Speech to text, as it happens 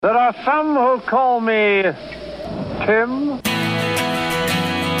There are some who call me Tim.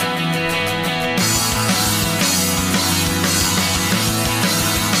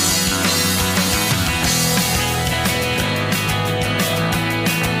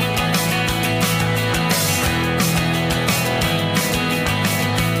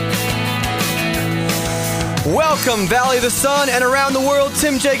 Welcome, Valley of the Sun and around the world.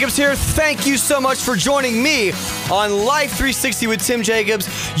 Tim Jacobs here. Thank you so much for joining me on Life 360 with Tim Jacobs,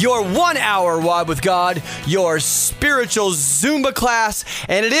 your 1 hour Wide with God, your spiritual Zumba class,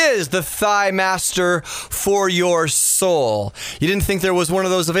 and it is the Thigh Master for your soul. You didn't think there was one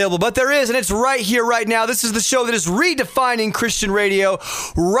of those available, but there is, and it's right here, right now. This is the show that is redefining Christian radio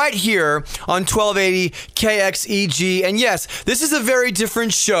right here on 1280 KXEG. And yes, this is a very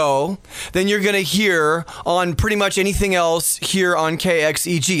different show than you're going to hear on pretty much anything else here on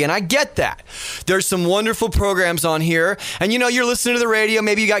KXEG. And I get that. There's some wonderful programs on here. And you know, you're listening to the radio.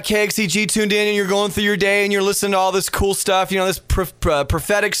 Maybe you got KXEG tuned in and you're going through your day and you're listening to all this cool stuff, you know, this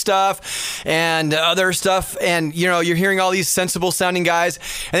prophetic stuff and other stuff. And, you know, you're hearing all these sensible sounding guys.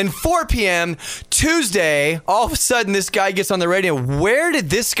 And then 4 p.m. Tuesday, all of a sudden this guy gets on the radio. Where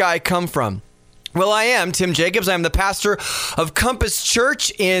did this guy come from? Well, I am Tim Jacobs. I'm the pastor of Compass Church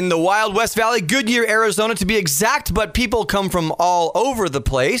in the Wild West Valley, Goodyear, Arizona to be exact, but people come from all over the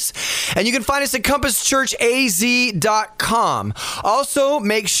place. And you can find us at CompassChurchAZ.com. Also,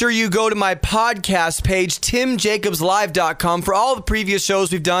 make sure you go to my podcast page, TimJacobsLive.com, for all the previous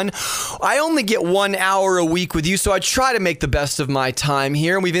shows we've done. I only get 1 hour a week with you, so I try to make the best of my time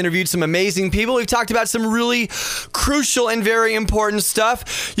here. And we've interviewed some amazing people. We've talked about some really crucial and very important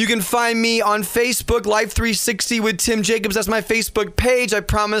stuff. You can find me on Facebook, Life 360 with Tim Jacobs. That's my Facebook page. I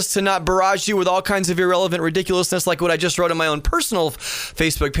promise to not barrage you with all kinds of irrelevant ridiculousness like what I just wrote on my own personal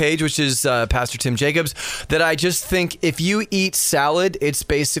Facebook page, which is Pastor Tim Jacobs, that I just think if you eat salad, it's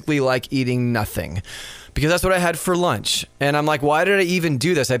basically like eating nothing. Because that's what I had for lunch. And I'm like, why did I even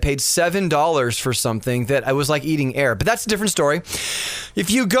do this? I paid $7 for something that I was like eating air. But that's a different story.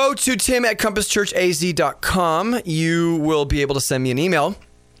 If you go to tim@CompassChurchAZ.com, you will be able to send me an email.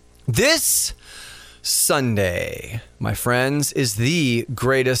 This Sunday, my friends, is the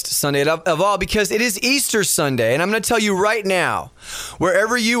greatest Sunday of all because it is Easter Sunday. And I'm going to tell you right now,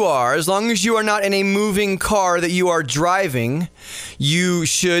 wherever you are, as long as you are not in a moving car that you are driving, you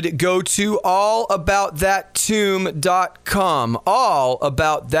should go to allaboutThattomb.com,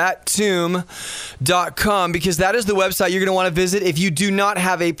 allaboutThattomb.com, because that is the website you're going to want to visit if you do not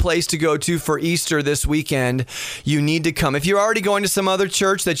have a place to go to for Easter this weekend. You need to come. If you're already going to some other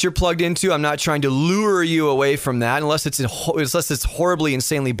church that you're plugged into, I'm not trying to lure you away from that unless it's horribly,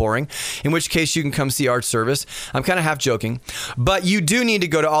 insanely boring, in which case you can come see our service. I'm kind of half joking. But you do need to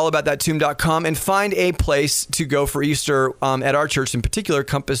go to allaboutThattomb.com and find a place to go for Easter at our church, in particular,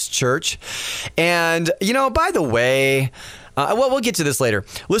 Compass Church. And, you know, by the way, we'll get to this later.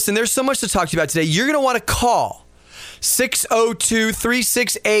 Listen, there's so much to talk to you about today. You're going to want to call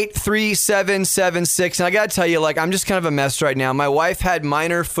 602-368-3776. And I got to tell you, like, I'm just kind of a mess right now. My wife had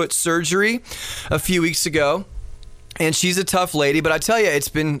minor foot surgery a few weeks ago. And she's a tough lady, but I tell you, it's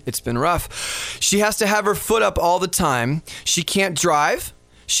been rough. She has to have her foot up all the time. She can't drive.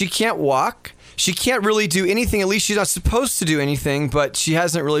 She can't walk. She can't really do anything. At least she's not supposed to do anything, but she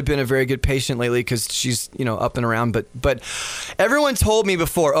hasn't really been a very good patient lately because she's, you know, up and around. But everyone told me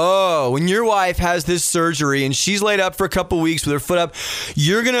before, oh, when your wife has this surgery and she's laid up for a couple weeks with her foot up,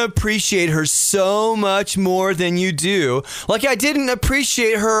 you're going to appreciate her so much more than you do. Like I didn't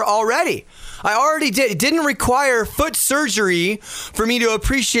appreciate her already. I already did. It didn't require foot surgery for me to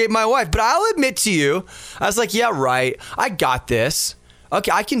appreciate my wife. But I'll admit to you, I was like, yeah, right. I got this.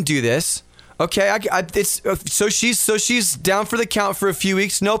 Okay, I can do this. Okay, so she's down for the count for a few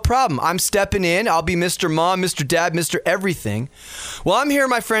weeks. No problem. I'm stepping in. I'll be Mr. Mom, Mr. Dad, Mr. Everything. Well, I'm here,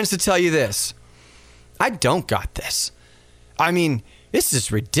 my friends, to tell you this. I don't got this. I mean, this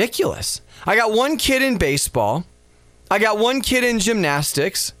is ridiculous. I got one kid in baseball. I got one kid in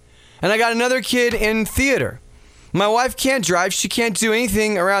gymnastics. And I got another kid in theater. My wife can't drive. She can't do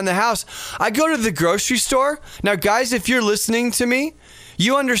anything around the house. I go to the grocery store. Now, guys, if you're listening to me,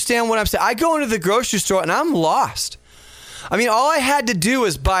 you understand what I'm saying. I go into the grocery store and I'm lost. I mean, all I had to do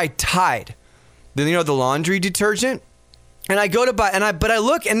was buy Tide, the laundry detergent. And I go to buy, but I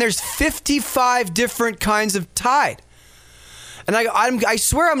look and there's 55 different kinds of Tide. And I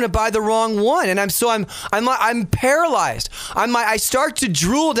swear I'm going to buy the wrong one. And I'm paralyzed. I start to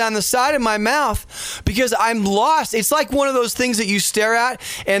drool down the side of my mouth because I'm lost. It's like one of those things that you stare at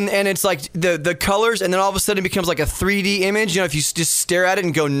and it's like the colors, and then all of a sudden it becomes like a 3D image. You know, if you just stare at it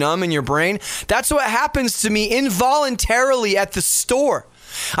and go numb in your brain. That's what happens to me involuntarily at the store.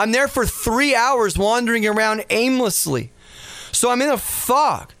 I'm there for 3 hours wandering around aimlessly. So I'm in a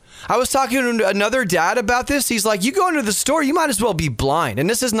fog. I was talking to another dad about this. He's like, you go into the store, you might as well be blind. And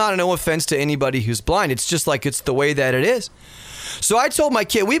this is not no offense to anybody who's blind. It's just like it's the way that it is. So I told my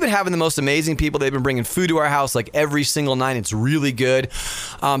kid, we've been having the most amazing people. They've been bringing food to our house like every single night. It's really good.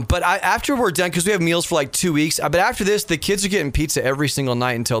 But after we're done, because we have meals for like 2 weeks, but after this, the kids are getting pizza every single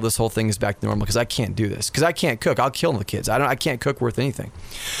night until this whole thing is back to normal, because I can't do this, because I can't cook. I'll kill the kids. I can't cook worth anything.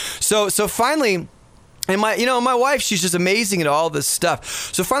 So finally... And my wife, she's just amazing at all this stuff.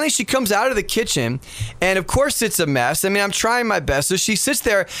 So finally she comes out of the kitchen, and of course it's a mess. I mean, I'm trying my best. So she sits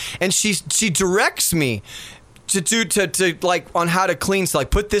there and she directs me to like on how to clean. So like,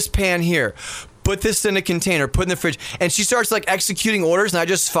 put this pan here, put this in a container, put in the fridge. And she starts like executing orders, and I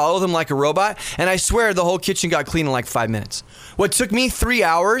just follow them like a robot. And I swear the whole kitchen got clean in like 5 minutes. What took me 3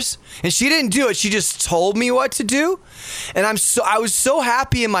 hours, and she didn't do it. She just told me what to do. And I was so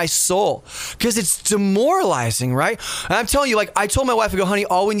happy in my soul, because it's demoralizing, right? And I'm telling you, like, I told my wife, I go, honey,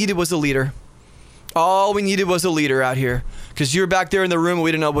 all we needed was a leader. All we needed was a leader out here, because you're back there in the room and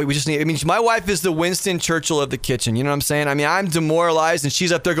we didn't know what we just need. I mean, my wife is the Winston Churchill of the kitchen. You know what I'm saying? I mean, I'm demoralized, and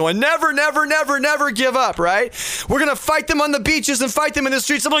she's up there going, never, never, never, never give up, right? We're going to fight them on the beaches and fight them in the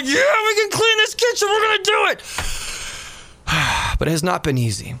streets. I'm like, yeah, we can clean this kitchen. We're going to do it. But it has not been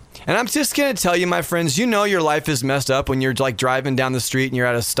easy. And I'm just going to tell you, my friends, you know your life is messed up when you're like driving down the street and you're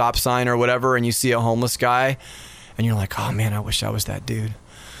at a stop sign or whatever, and you see a homeless guy and you're like, oh man, I wish I was that dude.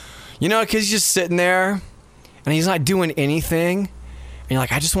 You know, because he's just sitting there and he's not doing anything. And you're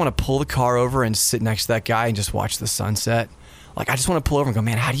like, I just want to pull the car over and sit next to that guy and just watch the sunset. Like, I just want to pull over and go,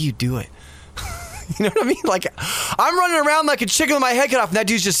 man, how do you do it? You know what I mean? Like, I'm running around like a chicken with my head cut off, and that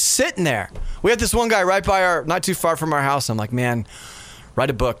dude's just sitting there. We have this one guy right by not too far from our house. I'm like, man, write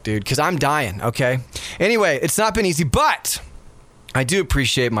a book, dude, because I'm dying, okay? Anyway, it's not been easy, but I do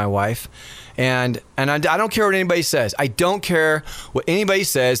appreciate my wife. And I don't care what anybody says. I don't care what anybody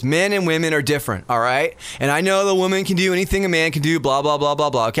says. Men and women are different, all right? And I know the woman can do anything a man can do, blah, blah, blah, blah,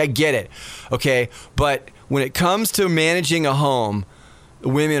 blah. Okay, I get it, okay? But when it comes to managing a home,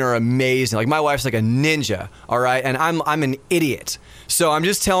 women are amazing. Like, my wife's like a ninja, all right? And I'm an idiot. So I'm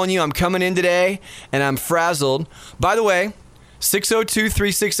just telling you, I'm coming in today, and I'm frazzled. By the way,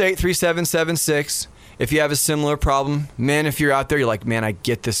 602-368-3776. If you have a similar problem, men, if you're out there, you're like, man, I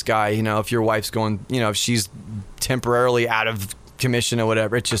get this guy. You know, if your wife's going, you know, if she's temporarily out of commission or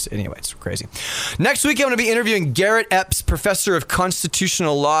whatever. It's just, anyway, it's crazy. Next week, I'm going to be interviewing Garrett Epps, professor of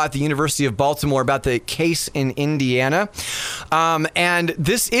constitutional law at the University of Baltimore, about the case in Indiana. And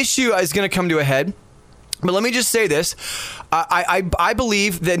this issue is going to come to a head. But let me just say this. I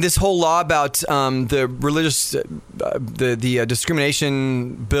believe that this whole law about the religious, the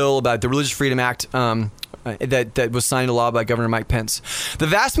discrimination bill about the Religious Freedom Act that was signed into law by Governor Mike Pence, the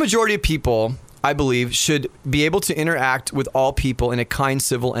vast majority of people, I believe, should be able to interact with all people in a kind,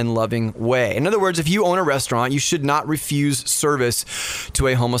 civil, and loving way. In other words, if you own a restaurant, you should not refuse service to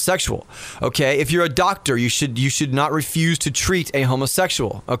a homosexual. Okay? If you're a doctor, you should not refuse to treat a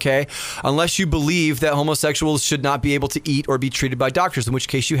homosexual. Okay? Unless you believe that homosexuals should not be able to eat or be treated by doctors, in which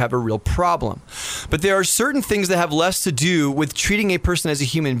case you have a real problem. But there are certain things that have less to do with treating a person as a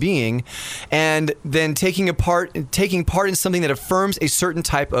human being and then taking part in something that affirms a certain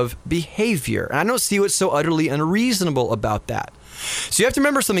type of behavior. And I don't see what's so utterly unreasonable about that. So you have to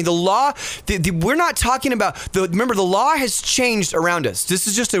remember something. The law, we're not talking about, remember, the law has changed around us. This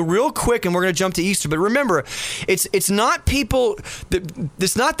is just a real quick, and we're going to jump to Easter. But remember, it's not people,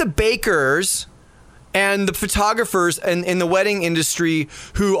 it's not the bakers and the photographers in the wedding industry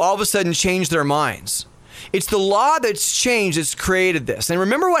who all of a sudden change their minds. It's the law that's changed that's created this. And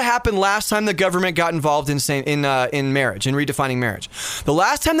remember what happened last time the government got involved in marriage, in redefining marriage. The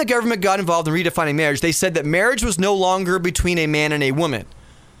last time the government got involved in redefining marriage, they said that marriage was no longer between a man and a woman.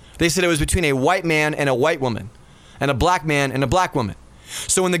 They said it was between a white man and a white woman, and a black man and a black woman.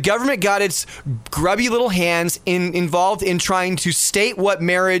 So when the government got its grubby little hands involved in trying to state what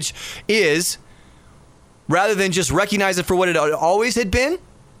marriage is, rather than just recognize it for what it always had been,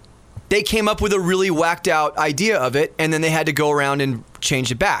 they came up with a really whacked out idea of it, and then they had to go around and change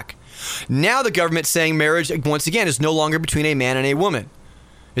it back. Now the government's saying marriage, once again, is no longer between a man and a woman.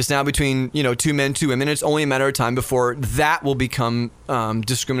 It's now between, two men, two women. It's only a matter of time before that will become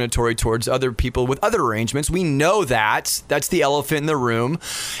discriminatory towards other people with other arrangements. We know that. That's the elephant in the room.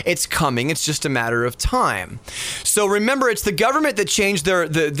 It's coming. It's just a matter of time. So remember, it's the government that changed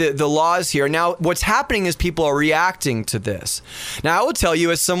the laws here. Now, what's happening is people are reacting to this. Now, I will tell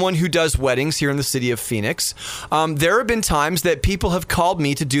you, as someone who does weddings here in the city of Phoenix, there have been times that people have called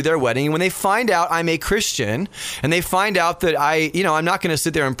me to do their wedding, and when they find out I'm a Christian, and they find out that I'm not going to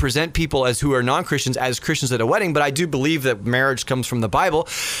sit there there and present people as who are non-Christians as Christians at a wedding, but I do believe that marriage comes from the Bible.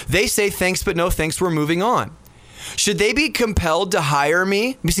 They say, thanks, but no thanks, we're moving on. Should they be compelled to hire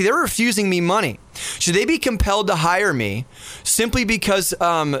me? You see, they're refusing me money. Should they be compelled to hire me simply because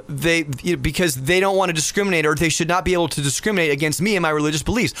they don't want to discriminate, or they should not be able to discriminate against me and my religious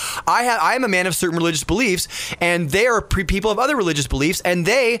beliefs? I am a man of certain religious beliefs, and they are people of other religious beliefs, and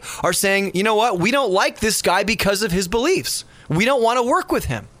they are saying, you know what? We don't like this guy because of his beliefs. We don't want to work with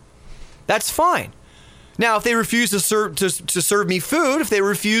him. That's fine. Now, if they refuse to serve me food, if they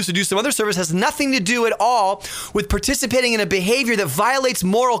refuse to do some other service, has nothing to do at all with participating in a behavior that violates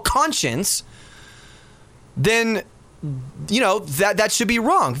moral conscience, then, that should be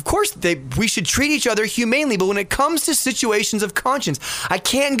wrong. Of course, we should treat each other humanely, but when it comes to situations of conscience, I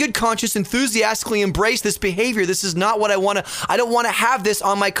can't in good conscience enthusiastically embrace this behavior. This is not what I want to. I don't want to have this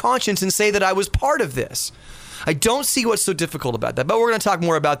on my conscience and say that I was part of this. I don't see what's so difficult about that, but we're going to talk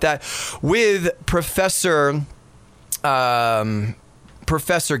more about that with Professor Garrett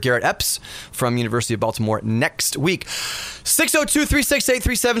Epps from University of Baltimore next week.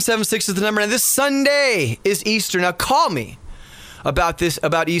 602-368-3776 is the number. And this Sunday is Easter. Now call me about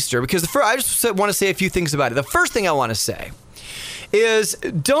Easter, because I just want to say a few things about it. The first thing I want to say is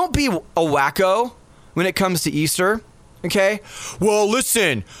don't be a wacko when it comes to Easter. Okay? Well,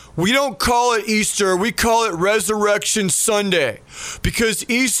 listen, we don't call it Easter. We call it Resurrection Sunday because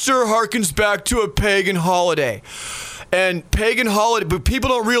Easter harkens back to a pagan holiday. And pagan holiday, but people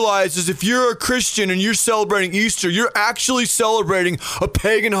don't realize is if you're a Christian and you're celebrating Easter, you're actually celebrating a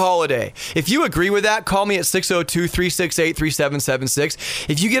pagan holiday. If you agree with that, call me at 602-368-3776.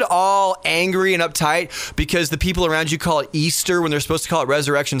 If you get all angry and uptight because the people around you call it Easter when they're supposed to call it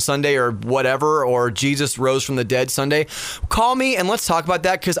Resurrection Sunday or whatever, or Jesus rose from the dead Sunday, call me and let's talk about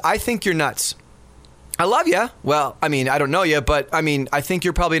that, because I think you're nuts. I love you. Well, I mean, I don't know you, but I mean, I think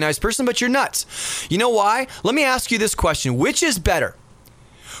you're probably a nice person, but you're nuts. You know why? Let me ask you this question. Which is better?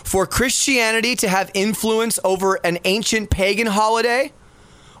 For Christianity to have influence over an ancient pagan holiday,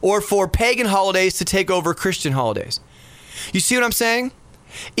 or for pagan holidays to take over Christian holidays? You see what I'm saying?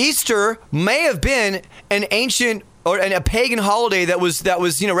 Easter may have been an ancient or a pagan holiday that was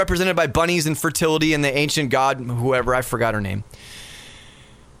represented by bunnies and fertility and the ancient god, whoever, I forgot her name.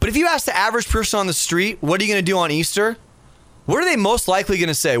 But if you ask the average person on the street, what are you going to do on Easter? What are they most likely going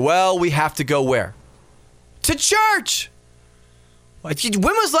to say? Well, we have to go where? To church. When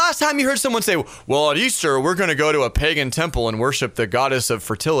was the last time you heard someone say, well, at Easter, we're going to go to a pagan temple and worship the goddess of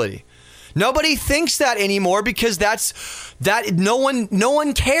fertility? Nobody thinks that anymore because no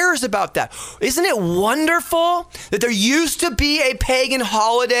one cares about that. Isn't it wonderful that there used to be a pagan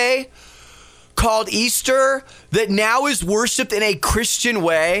holiday called Easter that now is worshipped in a Christian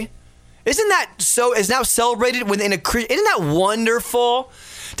way? Isn't that so? Is now celebrated within a Christian? Isn't that wonderful?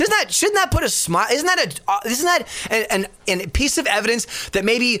 Shouldn't that put a smile? Isn't that a piece of evidence that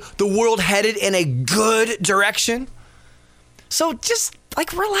maybe the world headed in a good direction? So just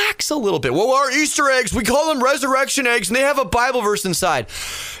relax a little bit. Well, our Easter eggs, we call them resurrection eggs, and they have a Bible verse inside.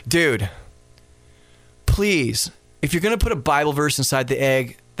 Dude, please, if you're going to put a Bible verse inside the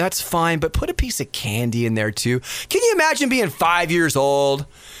egg, that's fine, but put a piece of candy in there too. Can you imagine being 5 years old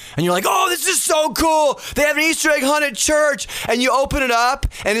and you're like, oh, this is so cool. They have an Easter egg hunt at church, and you open it up,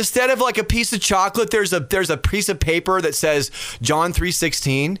 and instead of a piece of chocolate, there's a piece of paper that says John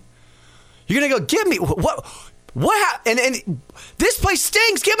 3:16. You're going to go, give me, what, and this place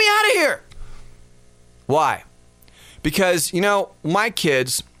stinks. Get me out of here. Why? Because, my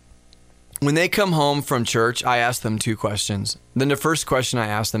kids, when they come home from church, I ask them two questions. Then the first question I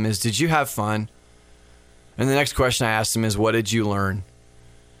ask them is, did you have fun? And the next question I ask them is, what did you learn?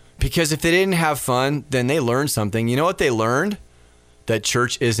 Because if they didn't have fun, then they learned something. You know what they learned? That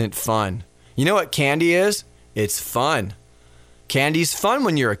church isn't fun. You know what candy is? It's fun. Candy's fun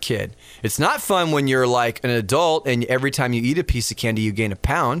when you're a kid. It's not fun when you're like an adult and every time you eat a piece of candy, you gain a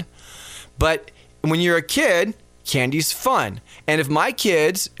pound. But when you're a kid, candy's fun. And if my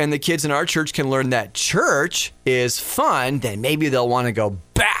kids and the kids in our church can learn that church is fun, then maybe they'll want to go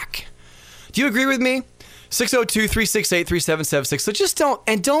back. Do you agree with me? 602-368-3776. So just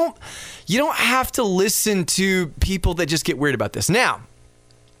you don't have to listen to people that just get weird about this. Now,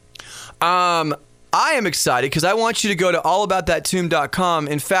 I am excited because I want you to go to allaboutThatTomb.com.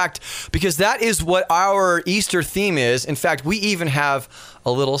 In fact, because that is what our Easter theme is. In fact, we even have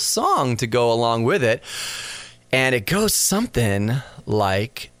a little song to go along with it. And it goes something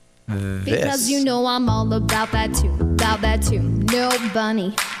like this. Because I'm all about that too. about that tune. No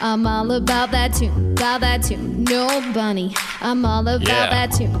bunny, I'm all about that tune. About that tune. No bunny, I'm all about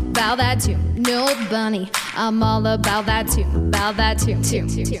that tune. About that tune. No bunny, I'm all about that tune. About that tune.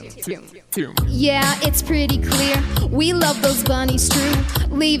 Yeah, it's pretty clear. We love those bunnies, true.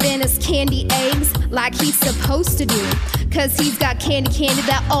 Leaving us candy eggs like he's supposed to do. Cause he's got candy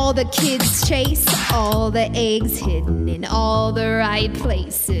that all the kids chase. All the eggs hidden in all the right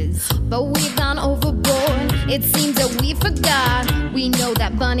places. But we've gone overboard. It seems that we forgot. We know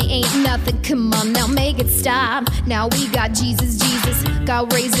that bunny ain't nothing. Come on now, make it stop. Now we got Jesus.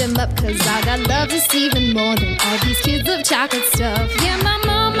 God raise him up. Cause I got love just even more than all these kids of chocolate stuff. Yeah, my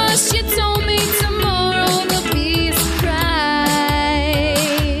mama, she told me tomorrow there'll be a surprise.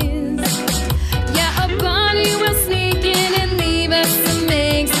 Yeah, a bunny will sneak in and leave us some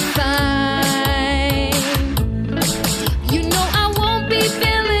eggs to find. You know I won't be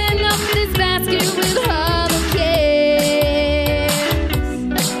filling up this basket with hollow cares.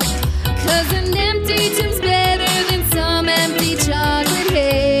 Cause an empty tube's better than some empty chocolate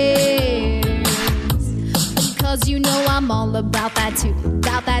hairs. Because you know I'm all about that too.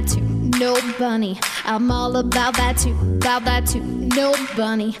 About that too. No bunny, I'm all about that too. About that too. No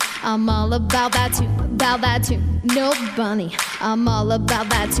bunny, I'm all about that too. About that too. No bunny, I'm all about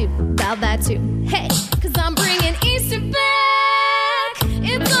that too. About that too. Hey, cause I'm bringing Easter back.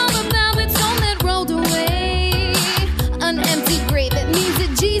 It's all about the tone that rolled away. An empty grave, it means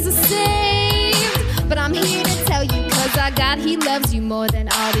that Jesus saved. But I'm here to tell you, cause I got he loves you more than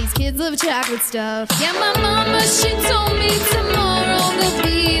all these kids of chocolate stuff. Yeah, my mama, she told me tomorrow there'll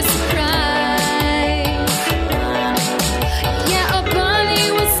be a surprise. Yeah, a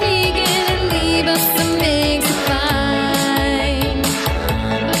bunny will sneak in and leave us some eggs to find.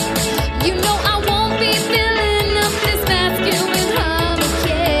 You know I won't be filling up this basket with hollow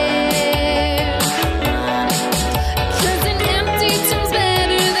cares. Cause an empty tube's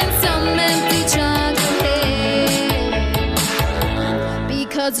better than some empty chocolate hair.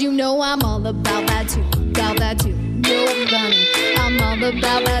 Because you know I'm all about that too. About that too. No bunny, I'm all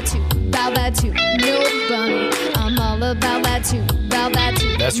about that too. About that too. No bunny, I'm all about that too. About that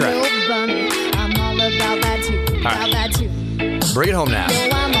too. That's right. No bunny, I'm all about that too. About that too. Bring it home now. No,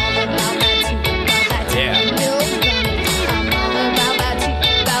 I'm all about that too. About that too. Yeah. No bunny, I'm all about that too.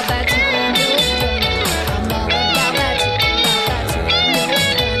 About that too. No bunny, I'm all about that too. About that too. No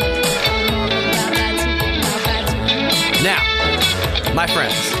bunny, I'm all about that too. About that too. Now, my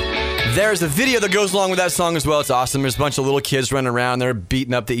friends, there's a video that goes along with that song as well. It's awesome. There's a bunch of little kids running around. They're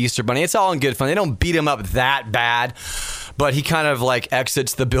beating up the Easter Bunny. It's all in good fun. They don't beat him up that bad, but he kind of like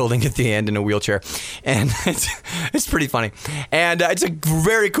exits the building at the end in a wheelchair. And it's pretty funny. And it's a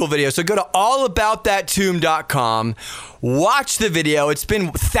very cool video. So go to allaboutthattomb.com. Watch the video. It's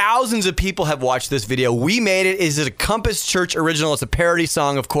been thousands of people have watched this video. We made it. It's a Compass Church original. It's a parody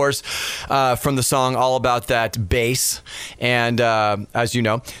song, of course, from the song All About That Bass. And as you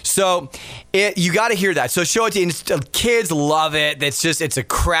know, so you got to hear that. So show it to kids. Love it. It's a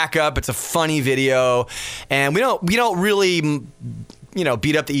crack up. It's a funny video, and we don't really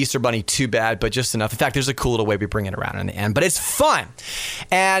beat up the Easter Bunny too bad, but just enough. In fact, there's a cool little way we bring it around in the end, but it's fun.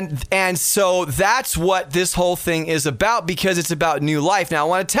 And so that's what this whole thing is about, because it's about new life. Now, I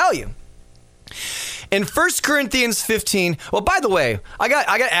want to tell you, in 1 Corinthians 15, well, by the way, I got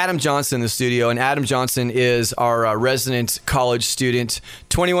Adam Johnson in the studio, and Adam Johnson is our resident college student,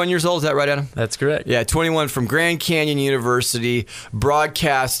 21 years old. Is that right, Adam? That's correct. Yeah, 21 from Grand Canyon University,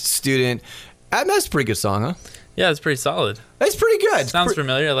 broadcast student. Adam, that's a pretty good song, huh? Yeah, it's pretty solid. It's pretty good. Sounds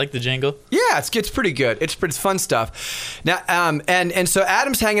familiar. I like the jingle. Yeah, it's pretty good. It's fun stuff. Now, and so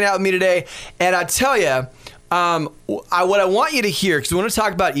Adam's hanging out with me today, and I tell you, what I want you to hear, because we want to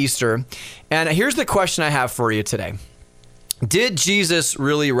talk about Easter, and here's the question I have for you today: did Jesus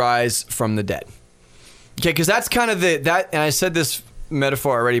really rise from the dead? Okay, because that's kind of and I said this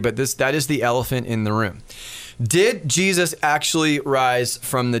metaphor already, but that is the elephant in the room. Did Jesus actually rise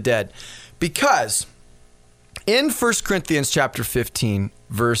from the dead? Because in 1 Corinthians chapter 15,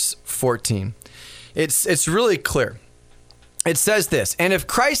 verse 14, it's really clear. It says this: and if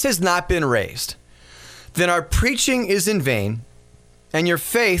Christ has not been raised, then our preaching is in vain, and your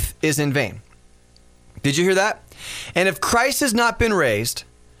faith is in vain. Did you hear that? And if Christ has not been raised,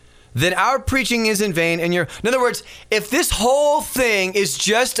 then our preaching is in vain, and in other words, if this whole thing is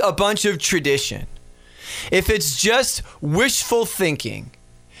just a bunch of tradition, if it's just wishful thinking,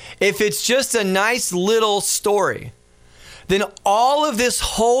 if it's just a nice little story, then all of this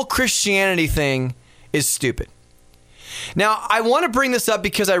whole Christianity thing is stupid. Now, I want to bring this up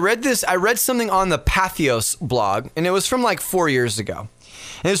because I read something on the Pathos blog, and it was from like 4 years ago.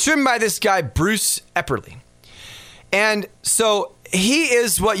 And it's written by this guy, Bruce Epperly. And so he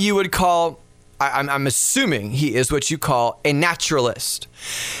is what you would call, I'm assuming he is what you call a naturalist.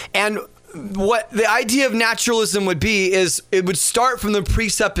 And what the idea of naturalism would be is it would start from the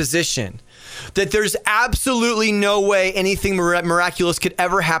presupposition that there's absolutely no way anything miraculous could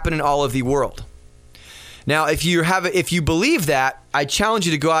ever happen in all of the world. Now, if you believe that, I challenge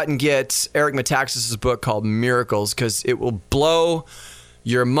you to go out and get Eric Metaxas' book called Miracles, because it will blow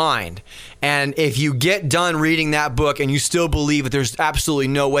your mind. And if you get done reading that book and you still believe that there's absolutely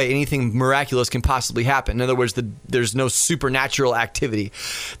no way anything miraculous can possibly happen, in other words, there's no supernatural activity,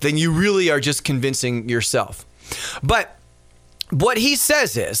 then you really are just convincing yourself. But what he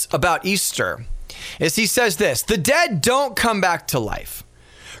says is about Easter is he says this: the dead don't come back to life.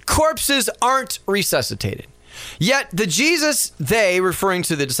 Corpses aren't resuscitated. Yet the Jesus they, referring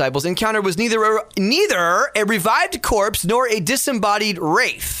to the disciples, encountered was neither a revived corpse nor a disembodied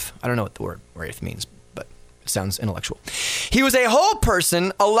wraith. I don't know what the word wraith means, but it sounds intellectual. He was a whole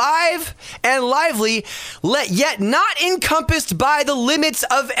person, alive and lively, yet not encompassed by the limits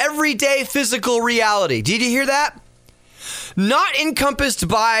of everyday physical reality. Did you hear that? Not encompassed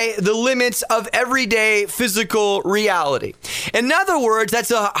by the limits of everyday physical reality. In other words,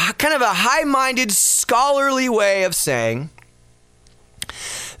 that's a kind of a high-minded, scholarly way of saying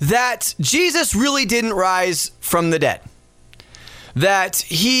that Jesus really didn't rise from the dead. That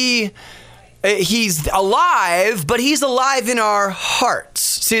he's alive, but he's alive in our hearts.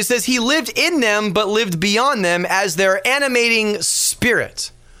 See, it says he lived in them, but lived beyond them as their animating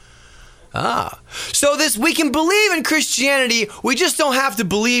spirit. So we can believe in Christianity, we just don't have to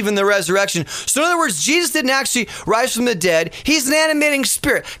believe in the resurrection. So in other words, Jesus didn't actually rise from the dead. He's an animating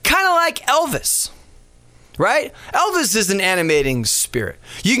spirit, kind of like Elvis, right? Elvis is an animating spirit.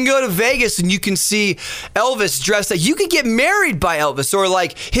 You can go to Vegas and you can see Elvis dressed up. You could get married by Elvis or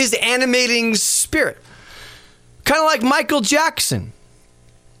like his animating spirit. Kind of like Michael Jackson,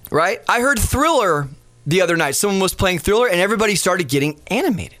 right? I heard Thriller the other night. Someone was playing Thriller and everybody started getting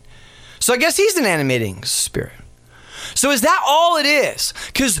animated. So I guess he's an animating spirit. So is that all it is?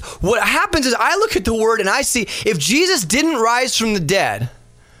 Because what happens is I look at the word and I see if Jesus didn't rise from the dead,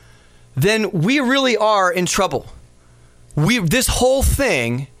 then we really are in trouble. This whole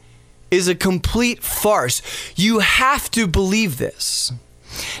thing is a complete farce. You have to believe this.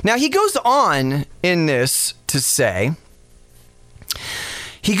 Now he goes on in this to say,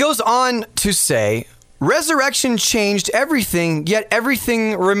 resurrection changed everything, yet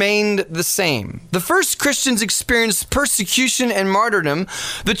everything remained the same. The first Christians experienced persecution and martyrdom.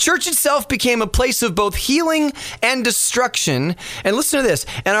 The church itself became a place of both healing and destruction. And listen to this.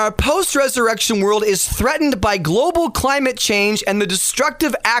 And our post-resurrection world is threatened by global climate change and the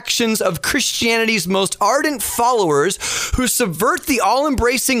destructive actions of Christianity's most ardent followers who subvert the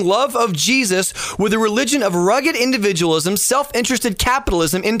all-embracing love of Jesus with a religion of rugged individualism, self-interested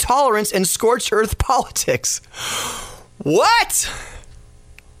capitalism, intolerance, and scorched earth politics. What?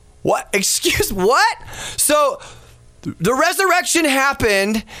 Excuse what? So the resurrection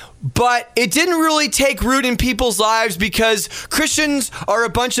happened, but it didn't really take root in people's lives because Christians are a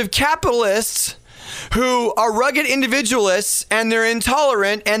bunch of capitalists who are rugged individualists and they're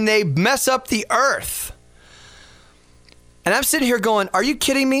intolerant and they mess up the earth. And I'm sitting here going, are you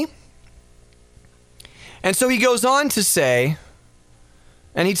kidding me? And so he goes on to say,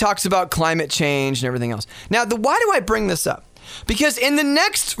 and he talks about climate change and everything else. Now, why do I bring this up? Because in the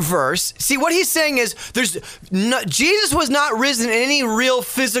next verse, see what he's saying is Jesus was not risen in any real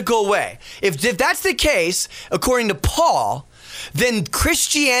physical way. If that's the case, according to Paul, then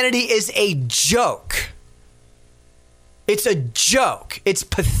Christianity is a joke. It's a joke. It's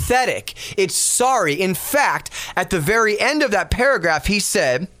pathetic. It's sorry. In fact, at the very end of that paragraph, he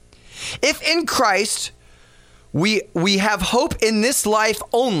said, if in Christ we have hope in this life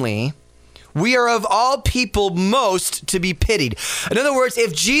only, we are of all people most to be pitied. In other words,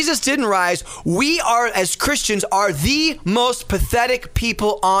 if Jesus didn't rise, we are, as Christians, are the most pathetic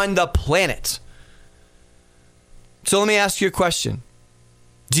people on the planet. So let me ask you a question.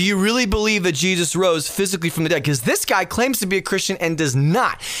 Do you really believe that Jesus rose physically from the dead? Because this guy claims to be a Christian and does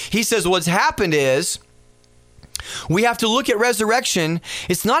not. He says what's happened is we have to look at resurrection.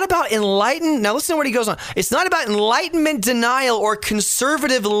 It's not about enlightenment. Now listen to what he goes on. It's not about enlightenment denial or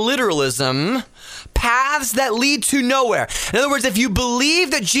conservative literalism, paths that lead to nowhere. In other words, if you believe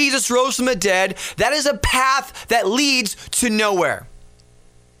that Jesus rose from the dead, that is a path that leads to nowhere.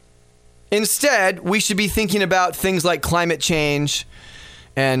 Instead, we should be thinking about things like climate change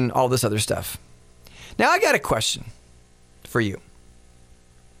and all this other stuff. Now I got a question for you.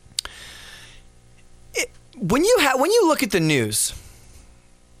 When you look at the news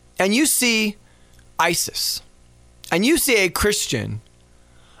and you see ISIS and you see a Christian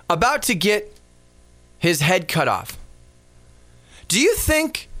about to get his head cut off, do you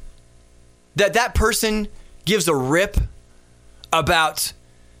think that that person gives a rip about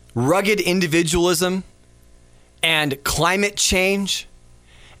rugged individualism and climate change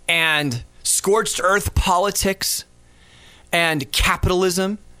and scorched earth politics and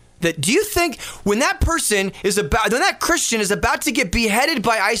capitalism? That do you think when that Christian is about to get beheaded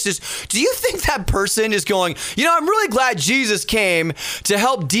by ISIS, do you think that person is going, I'm really glad Jesus came to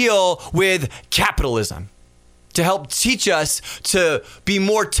help deal with capitalism, to help teach us to be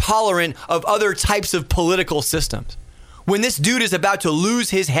more tolerant of other types of political systems? When this dude is about to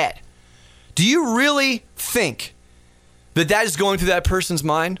lose his head, do you really think that is going through that person's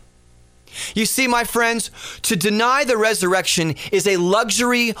mind? You see, my friends, to deny the resurrection is a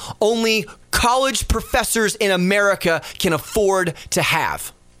luxury only college professors in America can afford to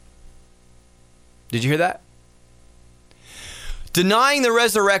have. Did you hear that? Denying the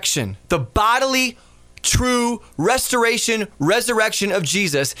resurrection, the bodily, true restoration, resurrection of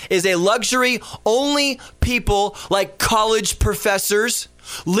Jesus is a luxury only people like college professors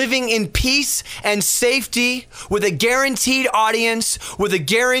living in peace and safety with a guaranteed audience, with a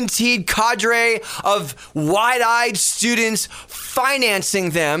guaranteed cadre of wide-eyed students financing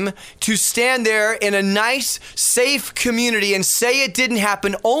them to stand there in a nice, safe community and say it didn't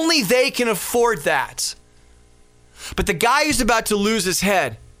happen. Only they can afford that. But the guy who's about to lose his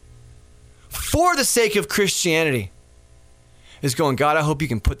head for the sake of Christianity is going, God, I hope you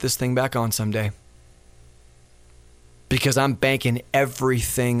can put this thing back on someday, because I'm banking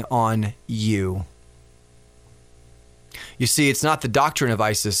everything on you. You see, it's not the doctrine of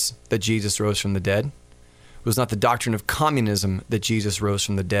ISIS that Jesus rose from the dead. It was not the doctrine of communism that Jesus rose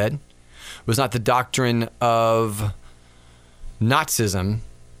from the dead. It was not the doctrine of Nazism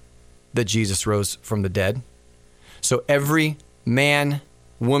that Jesus rose from the dead. So every man,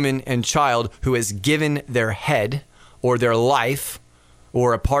 woman, and child who has given their head or their life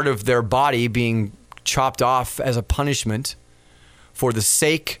or a part of their body being chopped off as a punishment for the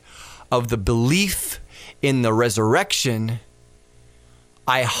sake of the belief in the resurrection,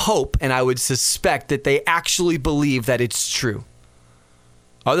 I hope and I would suspect that they actually believe that it's true.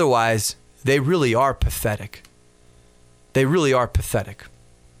 Otherwise, they really are pathetic. They really are pathetic.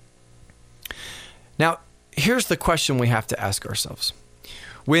 Now, here's the question we have to ask ourselves.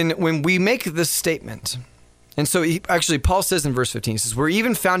 When we make this statement, and so Paul says in verse 15, he says, we're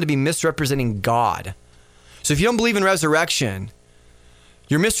even found to be misrepresenting God. So if you don't believe in resurrection,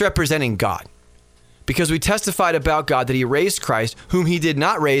 you're misrepresenting God. Because we testified about God that he raised Christ, whom he did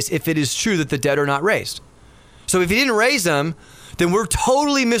not raise, if it is true that the dead are not raised. So if he didn't raise them, then we're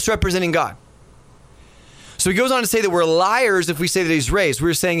totally misrepresenting God. So he goes on to say that we're liars if we say that he's raised.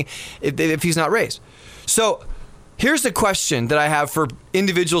 We're saying if he's not raised. So here's the question that I have for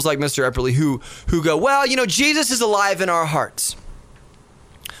individuals like Mr. Epperly who go, well, Jesus is alive in our hearts.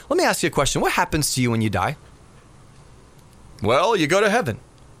 Let me ask you a question. What happens to you when you die? Well, you go to heaven.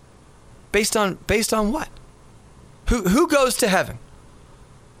 Based on what? Who goes to heaven?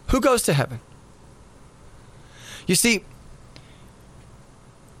 Who goes to heaven? You see,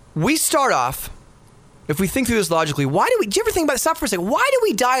 we start off, if we think through this logically, do you ever think about this? Stop for a second. Why do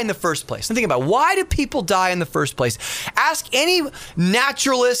we die in the first place? And think about, why do people die in the first place? Ask any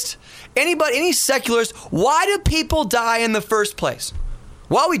naturalist, anybody, any secularist, why do people die in the first place?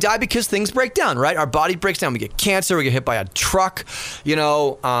 Well, we die because things break down, right? Our body breaks down. We get cancer. We get hit by a truck.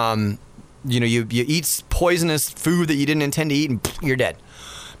 You eat poisonous food that you didn't intend to eat, and you're dead.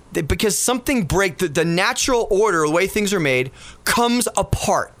 Because something the natural order, the way things are made, comes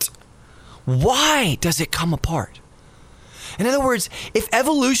apart. Why does it come apart? In other words, if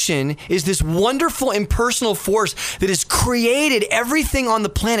evolution is this wonderful impersonal force that has created everything on the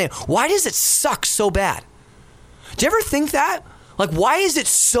planet, why does it suck so bad? Do you ever think that? Like, why has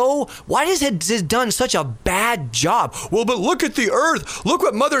it done such a bad job? Well, but look at the earth. Look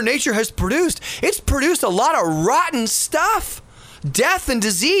what Mother Nature has produced. It's produced a lot of rotten stuff. Death and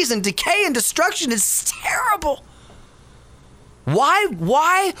disease and decay and destruction is terrible.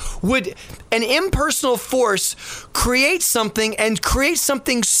 Why would an impersonal force create something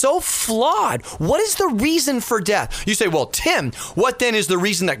so flawed? What is the reason for death? You say, well, Tim, what then is the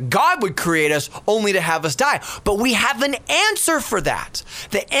reason that God would create us only to have us die? But we have an answer for that.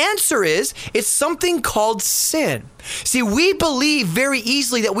 The answer is, it's something called sin. See, we believe very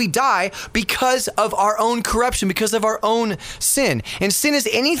easily that we die because of our own corruption, because of our own sin. And sin is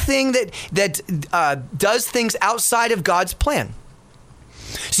anything that does things outside of God's plan.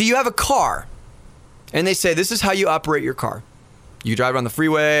 So you have a car, and they say, this is how you operate your car. You drive on the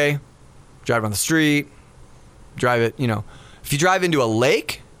freeway, drive on the street, drive it, if you drive into a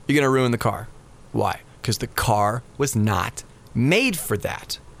lake, you're going to ruin the car. Why? Because the car was not made for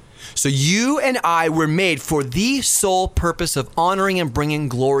that. So you and I were made for the sole purpose of honoring and bringing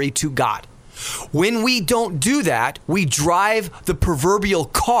glory to God. When we don't do that, we drive the proverbial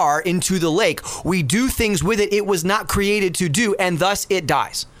car into the lake. We do things with it was not created to do, and thus it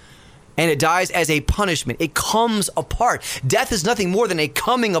dies. And it dies as a punishment. It comes apart. Death is nothing more than a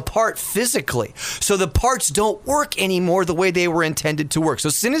coming apart physically. So the parts don't work anymore the way they were intended to work. So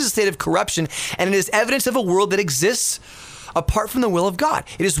sin is a state of corruption, and it is evidence of a world that exists apart from the will of God.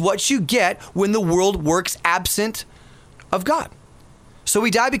 It is what you get when the world works absent of God. So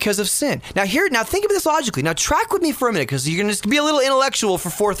we die because of sin. Now think of this logically. Now track with me for a minute, because you're going to be a little intellectual for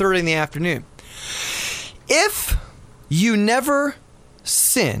 4:30 in the afternoon. If you never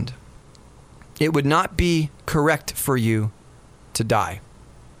sinned, it would not be correct for you to die.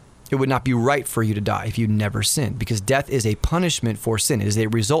 It would not be right for you to die if you never sinned, because death is a punishment for sin. It is a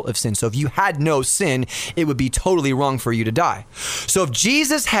result of sin. So if you had no sin, it would be totally wrong for you to die. So if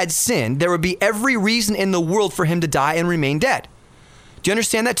Jesus had sinned, there would be every reason in the world for him to die and remain dead. Do you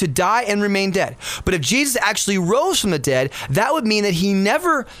understand that? To die and remain dead. But if Jesus actually rose from the dead, that would mean that he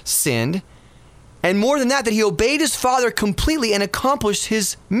never sinned, and more than that he obeyed his Father completely and accomplished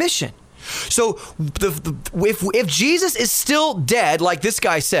his mission. So if Jesus is still dead, like this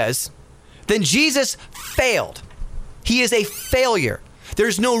guy says, then Jesus failed. He is a failure.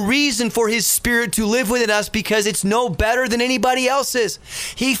 There's no reason for his Spirit to live within us, because it's no better than anybody else's.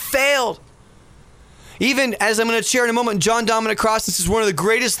 He failed. Even as I'm going to share in a moment, John Dominic Cross, this is one of the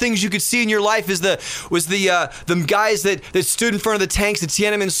greatest things you could see in your life, was the guys that stood in front of the tanks at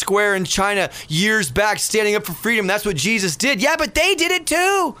Tiananmen Square in China years back, standing up for freedom. That's what Jesus did. Yeah, but they did it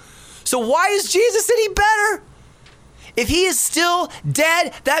too. So why is Jesus any better? If he is still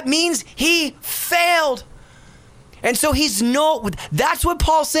dead, that means he failed. And so that's what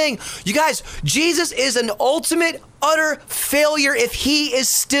Paul's saying. You guys, Jesus is an ultimate, utter failure if he is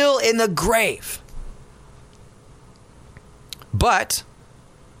still in the grave. But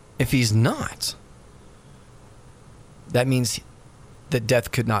if he's not, that means that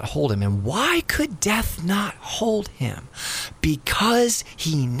death could not hold him. And why could death not hold him? Because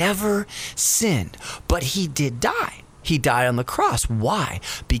he never sinned, but he did die. He died on the cross. Why?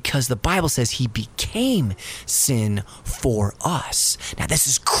 Because the Bible says he became sin for us. Now this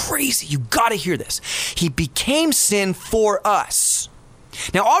is crazy. You got to hear this. He became sin for us.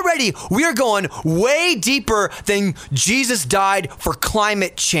 Now already we are going way deeper than Jesus died for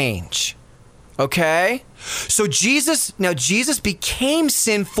climate change. Okay? So Jesus became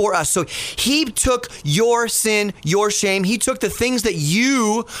sin for us. So he took your sin, your shame. He took the things that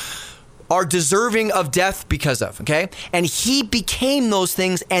you are deserving of death because of, okay? And he became those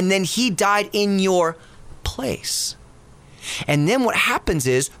things, and then he died in your place. And then what happens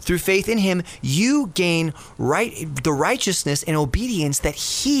is, through faith in him, you gain the righteousness and obedience that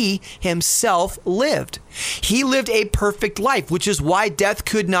he himself lived. He lived a perfect life, which is why death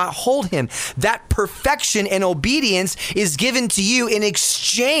could not hold him. That perfection and obedience is given to you in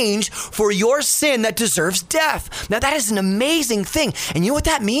exchange for your sin that deserves death. Now that is an amazing thing. And you know what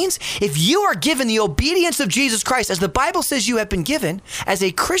that means? If you are given the obedience of Jesus Christ, as the Bible says you have been given as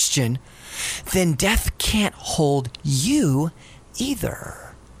a Christian, then death can't hold you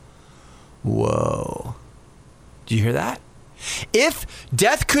either. Whoa. Do you hear that? If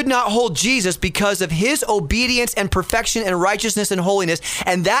death could not hold Jesus because of his obedience and perfection and righteousness and holiness,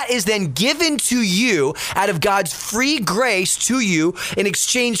 and that is then given to you out of God's free grace to you in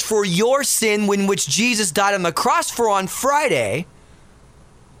exchange for your sin, which Jesus died on the cross for on Friday,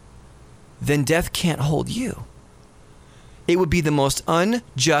 then death can't hold you. It would be the most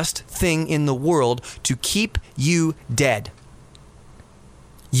unjust thing in the world to keep you dead.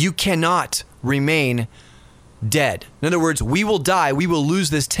 You cannot remain dead. In other words, we will die, we will lose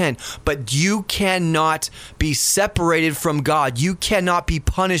this tent, but you cannot be separated from God. You cannot be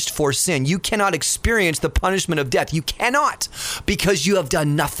punished for sin. You cannot experience the punishment of death. You cannot, because you have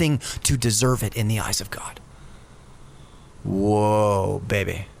done nothing to deserve it in the eyes of God. Whoa,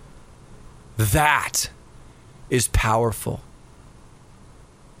 baby. That is powerful.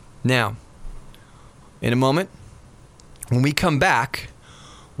 Now, in a moment, when we come back,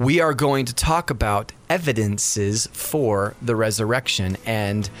 we are going to talk about evidences for the resurrection,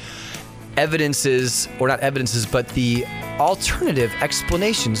 and evidences, or not evidences, but the alternative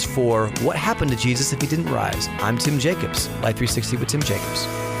explanations for what happened to Jesus if he didn't rise. I'm Tim Jacobs, Life 360 with Tim Jacobs.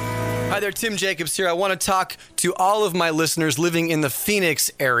 Hi there, Tim Jacobs here. I want to talk to all of my listeners living in the Phoenix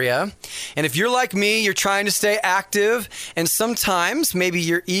area. And if you're like me, you're trying to stay active, and sometimes maybe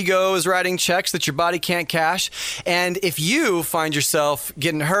your ego is writing checks that your body can't cash. And if you find yourself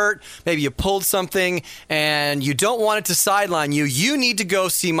getting hurt, maybe you pulled something and you don't want it to sideline you, you need to go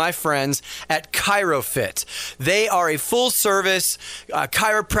see my friends at ChiroFit. They are a full-service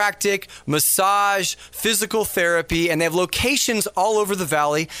chiropractic, massage, physical therapy, and they have locations all over the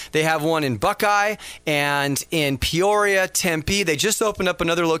valley. They have one in Buckeye and in Peoria, Tempe. They just opened up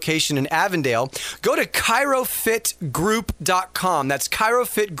another location in Avondale. Go to chirofitgroup.com. That's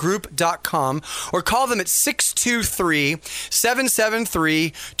chirofitgroup.com, or call them at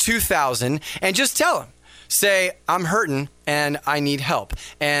 623-773-2000 and just tell them. Say, I'm hurting and I need help.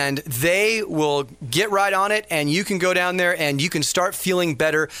 And they will get right on it, and you can go down there and you can start feeling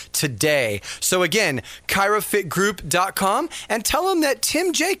better today. So again, chirofitgroup.com, and tell them that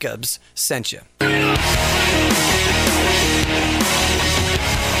Tim Jacobs sent you.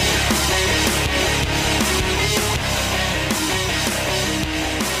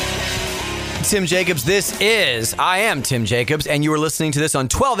 Tim Jacobs. I am Tim Jacobs, and you are listening to this on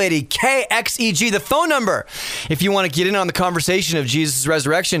 1280 KXEG. The phone number, if you want to get in on the conversation of Jesus'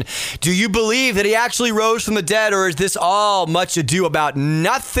 resurrection. Do you believe that he actually rose from the dead, or is this all much ado about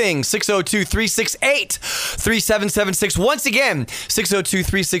nothing? 602-368-3776. Once again,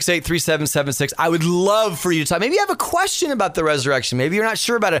 602-368-3776. I would love for you to talk. Maybe you have a question about the resurrection. Maybe you're not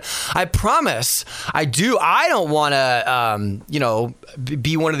sure about it. I promise I do. I don't want to,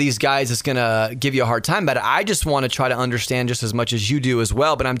 be one of these guys that's going to give you a hard time about it. I just want to try to understand just as much as you do as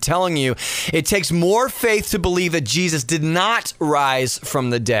well. But I'm telling you, it takes more faith to believe that Jesus did not rise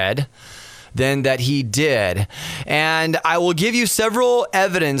from the dead than that he did. And I will give you several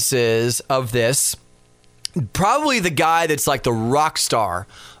evidences of this. Probably the guy that's like the rock star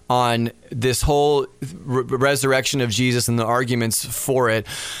on this whole resurrection of Jesus and the arguments for it,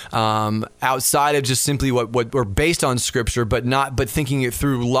 outside of just simply what were based on Scripture, but thinking it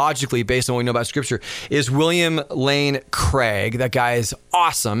through logically based on what we know about Scripture, is William Lane Craig. That guy is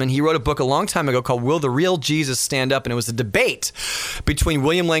awesome, and he wrote a book a long time ago called "Will the Real Jesus Stand Up?" And it was a debate between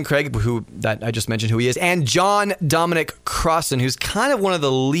William Lane Craig, who that I just mentioned who he is, and John Dominic Crossan, who's kind of one of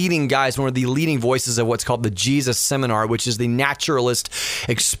the leading guys, one of the leading voices of what's called the Jesus Seminar, which is the naturalist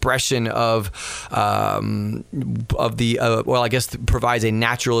expression of provides a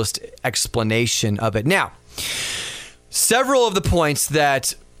naturalist explanation of it. Now, several of the points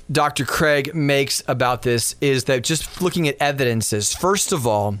that Dr. Craig makes about this is that just looking at evidences. First of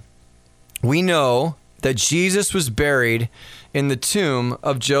all, we know that Jesus was buried in the tomb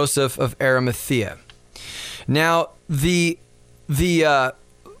of Joseph of Arimathea. Now, the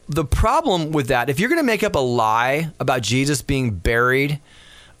problem with that, if you're going to make up a lie about Jesus being buried,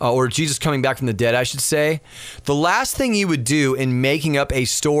 or Jesus coming back from the dead, I should say, the last thing you would do in making up a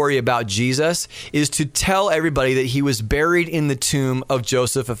story about Jesus is to tell everybody that he was buried in the tomb of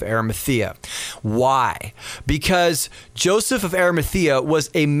Joseph of Arimathea. Why? Because Joseph of Arimathea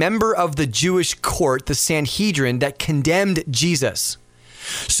was a member of the Jewish court, the Sanhedrin, that condemned Jesus.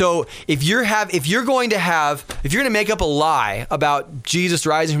 So if you're going to make up a lie about Jesus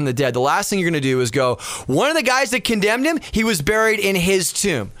rising from the dead, the last thing you're going to do is go, one of the guys that condemned him, he was buried in his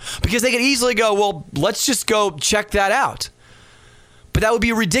tomb. Because they could easily go, well, let's just go check that out. But that would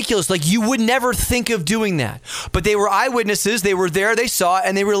be ridiculous. Like, you would never think of doing that. But they were eyewitnesses. They were there. They saw it,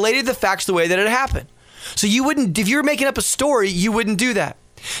 and they related the facts the way that it happened. So you wouldn't, if you're making up a story, you wouldn't do that.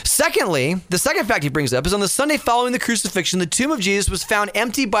 Secondly, the second fact he brings up is on the Sunday following the crucifixion, the tomb of Jesus was found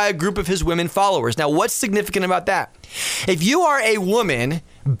empty by a group of his women followers. Now, what's significant about that? If you are a woman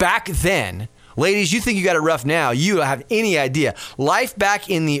back then, ladies, you think you got it rough now, you don't have any idea. Life back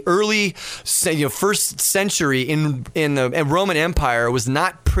in the early, first century in the Roman Empire was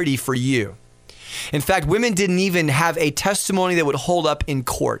not pretty for you. In fact, women didn't even have a testimony that would hold up in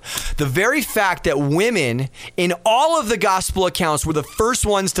court. The very fact that women in all of the gospel accounts were the first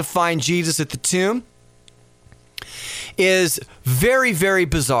ones to find Jesus at the tomb is very, very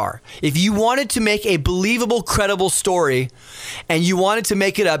bizarre. If you wanted to make a believable, credible story and you wanted to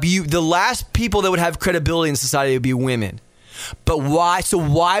make it up, the last people that would have credibility in society would be women. But why? So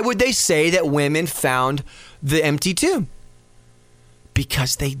why would they say that women found the empty tomb?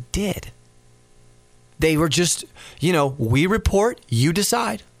 Because they did. They were just, we report, you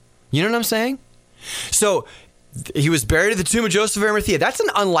decide. You know what I'm saying? So he was buried at the tomb of Joseph of Arimathea. That's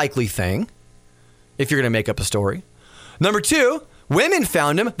an unlikely thing if you're going to make up a story. Number two, women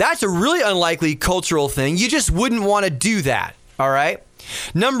found him. That's a really unlikely cultural thing. You just wouldn't want to do that, all right?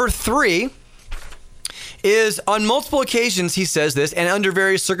 Number three is on multiple occasions, he says this, and under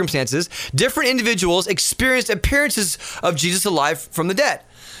various circumstances, different individuals experienced appearances of Jesus alive from the dead.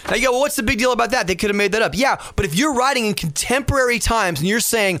 Now you go, well, what's the big deal about that? They could have made that up. Yeah, but if you're writing in contemporary times and you're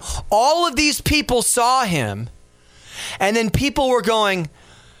saying all of these people saw him, and then people were going,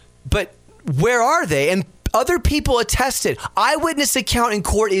 but where are they? And other people attested. Eyewitness account in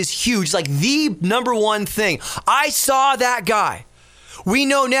court is huge. It's like the number one thing. I saw that guy. We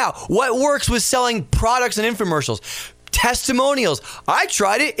know now what works with selling products and infomercials. Testimonials. I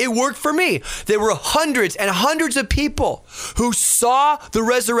tried it. It worked for me. There were hundreds and hundreds of people who saw the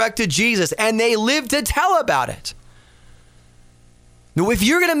resurrected Jesus, and they lived to tell about it. Now, if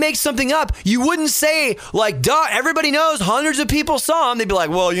you're going to make something up, you wouldn't say, like, duh, everybody knows hundreds of people saw him. They'd be like,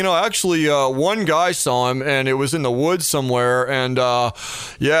 well, actually, one guy saw him, and it was in the woods somewhere, and,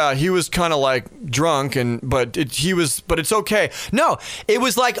 yeah, he was kind of, like, drunk, but it's okay. No, it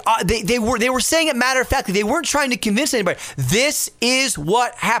was like, they were saying it matter-of-factly. They weren't trying to convince anybody. This is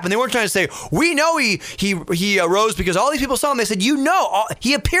what happened. They weren't trying to say, we know he arose because all these people saw him. They said,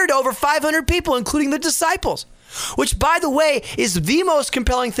 he appeared to over 500 people, including the disciples. Which, by the way, is the most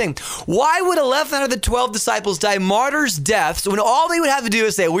compelling thing. Why would 11 out of the 12 disciples die martyrs' deaths when all they would have to do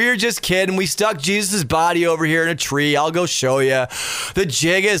is say, we were just kidding. We stuck Jesus' body over here in a tree. I'll go show you. The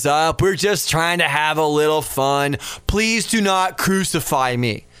jig is up. We're just trying to have a little fun. Please do not crucify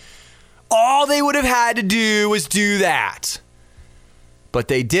me. All they would have had to do was do that. But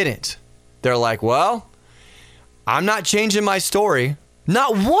they didn't. They're like, well, I'm not changing my story.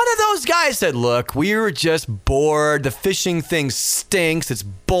 Not one of those guys said, look, we were just bored. The fishing thing stinks. It's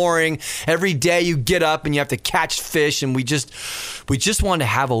boring. Every day you get up and you have to catch fish, and we just wanted to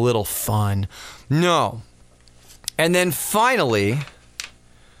have a little fun. No. And then finally,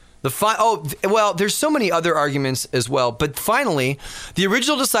 there's so many other arguments as well. But finally, the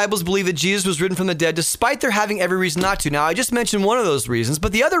original disciples believed that Jesus was risen from the dead, despite their having every reason not to. Now, I just mentioned one of those reasons,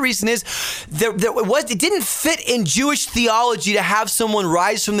 but the other reason is it didn't fit in Jewish theology to have someone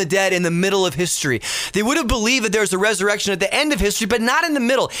rise from the dead in the middle of history. They would have believed that there's a resurrection at the end of history, but not in the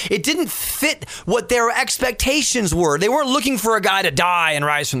middle. It didn't fit what their expectations were. They weren't looking for a guy to die and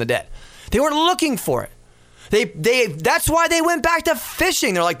rise from the dead. They weren't looking for it. That's why they went back to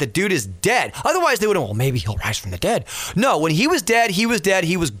fishing. They're like, the dude is dead. Otherwise, they would have, well, maybe he'll rise from the dead. No, when he was dead, he was dead.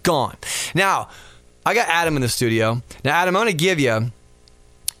 He was gone. Now, I got Adam in the studio. Now, Adam, I'm going to give you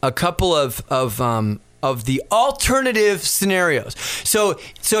a couple of the alternative scenarios. So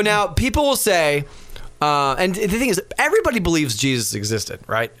now people will say, and the thing is, everybody believes Jesus existed,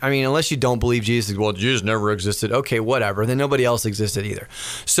 right? I mean, unless you don't believe Jesus, well, Jesus never existed. Okay, whatever. Then nobody else existed either.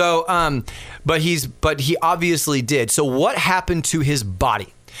 So, but he obviously did. So what happened to his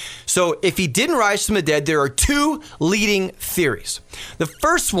body? So if he didn't rise from the dead, there are two leading theories. The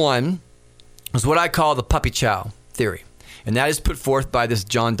first one is what I call the puppy chow theory. And that is put forth by this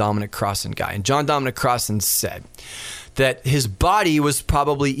John Dominic Crossan guy. And John Dominic Crossan said that his body was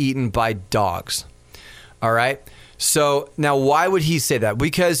probably eaten by dogs. All right. So now why would he say that?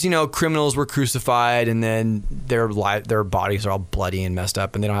 Because, criminals were crucified and then their bodies are all bloody and messed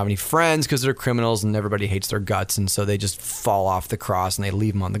up and they don't have any friends because they're criminals and everybody hates their guts. And so they just fall off the cross and they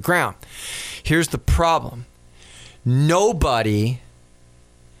leave them on the ground. Here's the problem. Nobody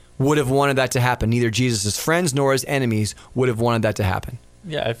would have wanted that to happen. Neither Jesus' friends nor his enemies would have wanted that to happen.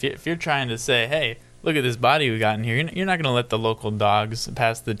 Yeah, if you're trying to say, hey, look at this body we got in here, you're not going to let the local dogs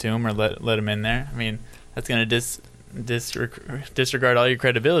pass the tomb or let them in there. I mean, that's going to disregard all your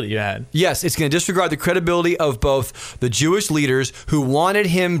credibility you had. Yes, it's going to disregard the credibility of both the Jewish leaders who wanted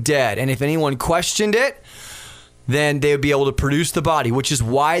him dead. And if anyone questioned it, then they would be able to produce the body, which is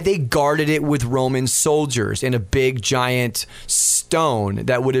why they guarded it with Roman soldiers in a big, giant stone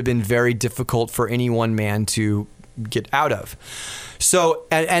that would have been very difficult for any one man to get out of. So,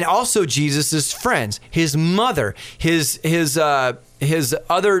 and also Jesus' friends, his mother, his disciples,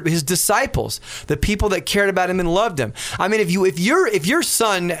 the people that cared about him and loved him. I mean, if your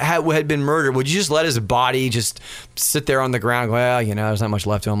son had been murdered, would you just let his body just sit there on the ground? Well, there's not much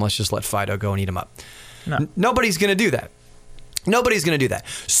left to him. Let's just let Fido go and eat him up. No. Nobody's going to do that. Nobody's going to do that.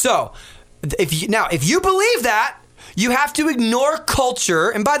 So, if you believe that, you have to ignore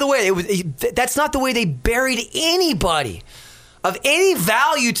culture. And by the way, that's not the way they buried anybody of any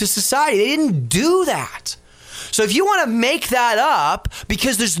value to society. They didn't do that. So if you want to make that up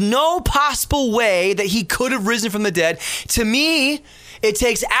because there's no possible way that he could have risen from the dead, to me, it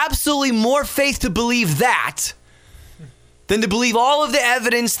takes absolutely more faith to believe that than to believe all of the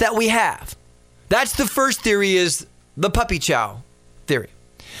evidence that we have. That's the first theory, is the puppy chow theory.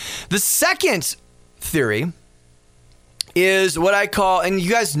 The second theory is what I call, and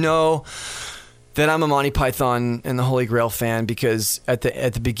you guys know then I'm a Monty Python and the Holy Grail fan, because at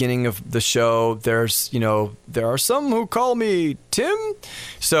the beginning of the show, there's, there are some who call me Tim.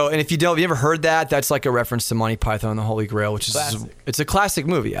 So, and if you ever heard that, that's like a reference to Monty Python and the Holy Grail, which is it's a classic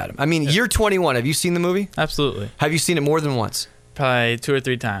movie, Adam. I mean, You're 21. Have you seen the movie? Absolutely. Have you seen it more than once? Probably 2 or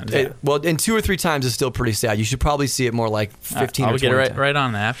 3 times. Yeah. And 2 or 3 times is still pretty sad. You should probably see it more like 15 or 20 I'll get times. right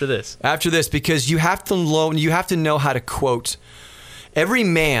on that after this. After this, because you have to know how to quote. Every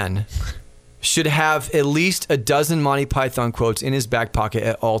man should have at least a dozen Monty Python quotes in his back pocket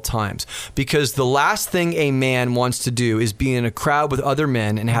at all times, because the last thing a man wants to do is be in a crowd with other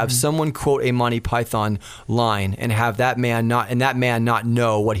men and have someone quote a Monty Python line and have that man not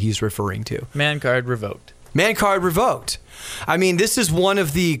know what he's referring to. Man card revoked. Man card revoked. I mean, this is one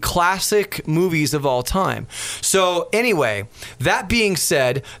of the classic movies of all time. So anyway, that being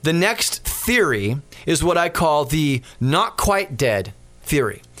said, the next theory is what I call the not quite dead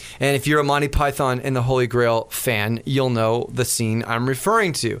theory. And if you're a Monty Python and the Holy Grail fan, you'll know the scene I'm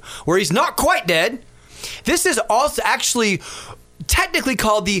referring to, where he's not quite dead. This is also actually technically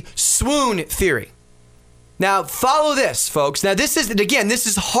called the swoon theory. Now, follow this, folks. Now, this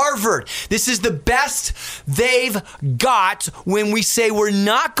is Harvard. This is the best they've got when we say we're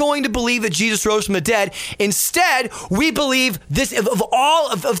not going to believe that Jesus rose from the dead. Instead, we believe this, of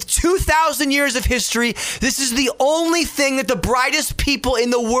all of 2,000 years of history, this is the only thing that the brightest people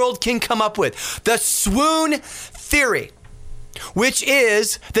in the world can come up with. The swoon theory, which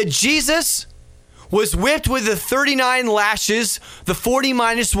is that Jesus was whipped with the 39 lashes, the 40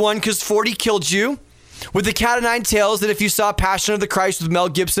 minus 1 because 40 killed you, with the cat o' nine tails, that if you saw Passion of the Christ with Mel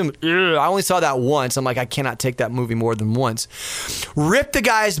Gibson, I only saw that once. I'm like, I cannot take that movie more than once. Ripped the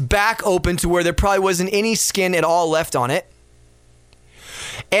guy's back open to where there probably wasn't any skin at all left on it.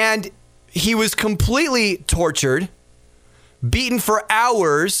 And he was completely tortured, beaten for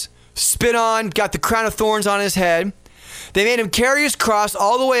hours, spit on, got the crown of thorns on his head. They made him carry his cross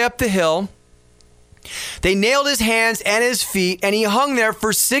all the way up the hill. They nailed his hands and his feet, and he hung there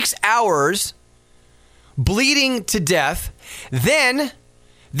for 6 hours, bleeding to death. Then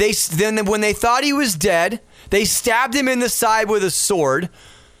when they thought he was dead, they stabbed him in the side with a sword.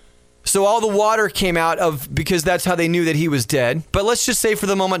 So all the water came out because that's how they knew that he was dead. But let's just say for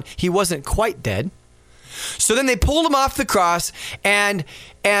the moment, he wasn't quite dead. So then they pulled him off the cross, and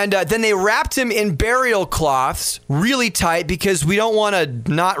then they wrapped him in burial cloths really tight, because we don't want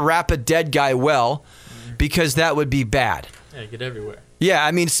to not wrap a dead guy well, because that would be bad. Yeah, get everywhere. Yeah,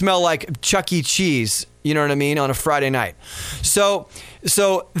 I mean, smell like Chuck E. Cheese, you know what I mean, on a Friday night. So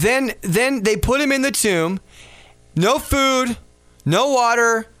then they put him in the tomb. No food, no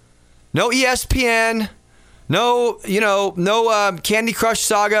water, no ESPN, no Candy Crush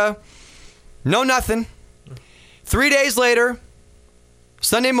Saga, no nothing. 3 days later,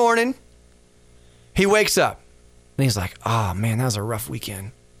 Sunday morning, he wakes up. And he's like, oh, man, that was a rough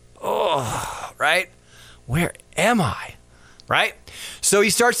weekend. Oh, right? Where am I? Right? So he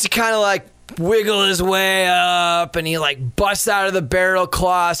starts to kind of like wiggle his way up, and he like busts out of the burial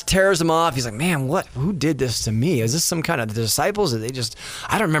cloths, tears them off. He's like, man, who did this to me? Is this some kind of disciples?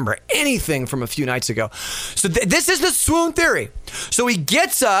 I don't remember anything from a few nights ago. So this is the swoon theory. So he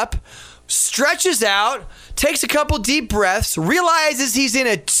gets up, stretches out, takes a couple deep breaths, realizes he's in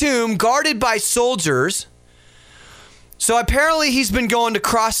a tomb guarded by soldiers. So apparently he's been going to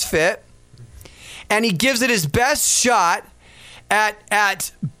CrossFit, and he gives it his best shot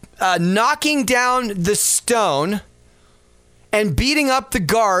at knocking down the stone and beating up the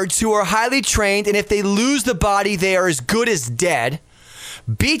guards, who are highly trained, and if they lose the body, they are as good as dead.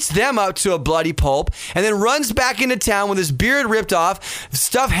 Beats them up to a bloody pulp, and then runs back into town with his beard ripped off,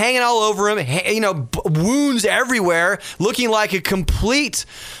 stuff hanging all over him, wounds everywhere, looking like a complete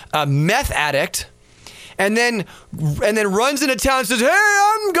meth addict. And then runs into town and says, hey,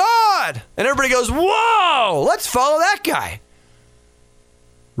 I'm God. And everybody goes, whoa, let's follow that guy.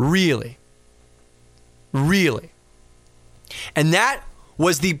 Really? And that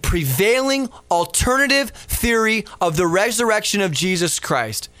was the prevailing alternative theory of the resurrection of Jesus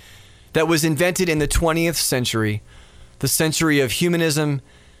Christ that was invented in the 20th century, the century of humanism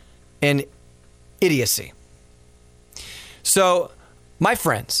and idiocy. So, my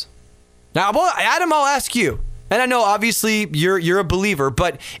friends, now, Adam, I'll ask you, and I know obviously you're a believer,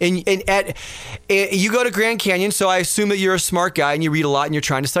 but you go to Grand Canyon, so I assume that you're a smart guy and you read a lot and you're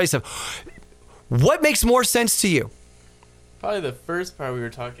trying to study stuff. What makes more sense to you? Probably the first part we were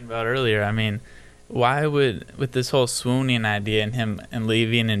talking about earlier. I mean, why would, with this whole swooning idea and him and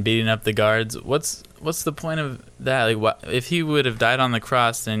leaving and beating up the guards, what's the point of that? Like, if he would have died on the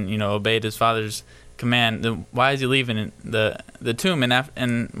cross and obeyed his father's command, then why is he leaving the tomb?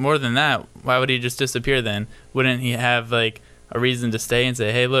 And more than that, why would he just disappear then? Wouldn't he have like a reason to stay and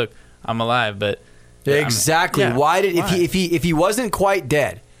say, "Hey, look, I'm alive"? But exactly. why? If he wasn't quite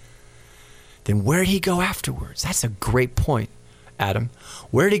dead, then where did he go afterwards? That's a great point, Adam.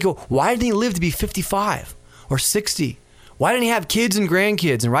 Where did he go? Why didn't he live to be 55 or 60? Why didn't he have kids and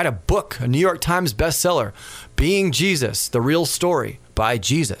grandkids and write a book, a New York Times bestseller, Being Jesus, the Real Story by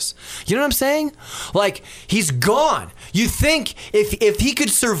Jesus? You know what I'm saying? Like, he's gone. You think if he could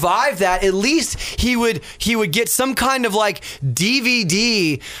survive that, at least he would get some kind of like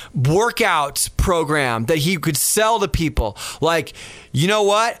DVD workout program that he could sell to people. Like, you know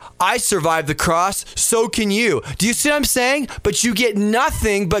what? I survived the cross, so can you. Do you see what I'm saying? But you get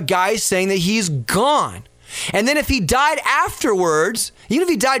nothing but guys saying that he's gone. And then if he died afterwards, even if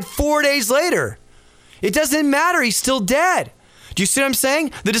he died 4 days later, it doesn't matter. He's still dead. Do you see what I'm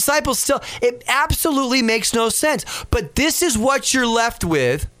saying? The disciples still, it absolutely makes no sense. But this is what you're left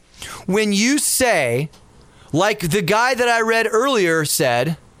with when you say, like the guy that I read earlier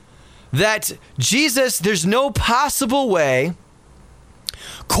said, that Jesus, there's no possible way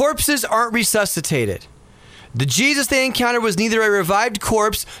corpses aren't resuscitated. The Jesus they encountered was neither a revived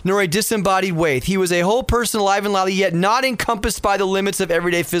corpse nor a disembodied waif. He was a whole person, alive and lively, yet not encompassed by the limits of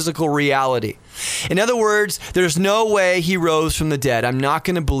everyday physical reality. In other words, there's no way he rose from the dead. I'm not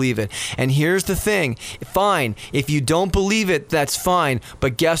going to believe it. And here's the thing. Fine. If you don't believe it, that's fine.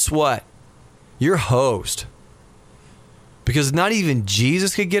 But guess what? You're hosed. Because not even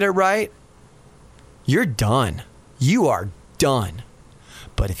Jesus could get it right. You're done. You are done.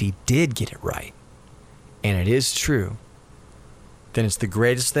 But if he did get it right, and it is true, then it's the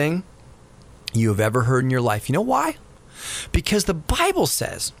greatest thing you have ever heard in your life. You know why? Because the Bible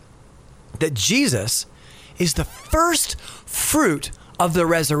says that Jesus is the first fruit of the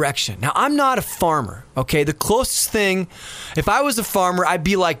resurrection. Now, I'm not a farmer, okay? The closest thing, if I was a farmer, I'd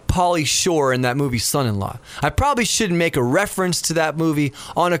be like Pauly Shore in that movie Son-in-Law. I probably shouldn't make a reference to that movie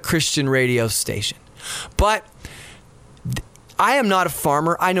on a Christian radio station. But I am not a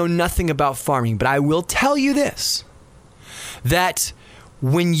farmer. I know nothing about farming, but I will tell you this, that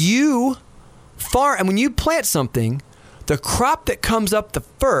when you farm and when you plant something, the crop that comes up the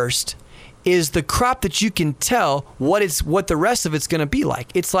first is the crop that you can tell what the rest of it's going to be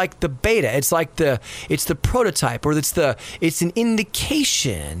like. It's like the beta. It's the prototype, or it's an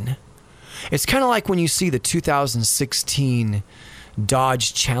indication. It's kind of like when you see the 2016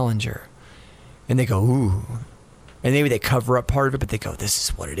 Dodge Challenger and they go, ooh. And maybe they cover up part of it, but they go, this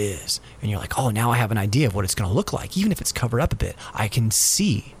is what it is. And you're like, oh, now I have an idea of what it's going to look like. Even if it's covered up a bit, I can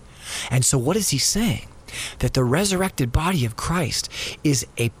see. And so what is he saying? That the resurrected body of Christ is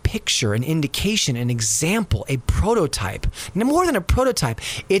a picture, an indication, an example, a prototype. No more than a prototype.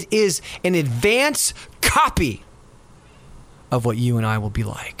 It is an advanced copy of what you and I will be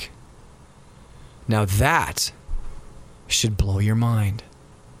like. Now that should blow your mind.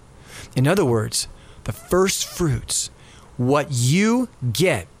 In other words, the first fruits, what you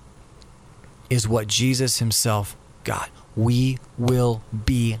get, is what Jesus himself got. We will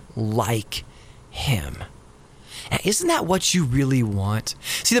be like him. And isn't that what you really want?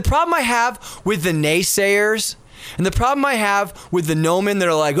 See, the problem I have with the naysayers, and the problem I have with the no-men that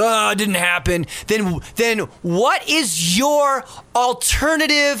are like, oh, it didn't happen, then what is your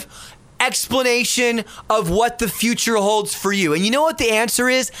alternative explanation of what the future holds for you? And you know what the answer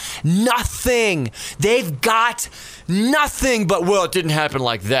is? Nothing. They've got nothing but, well, it didn't happen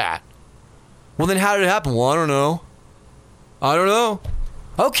like that. Well, then how did it happen? Well, I don't know.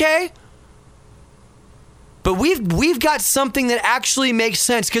 Okay. But we've got something that actually makes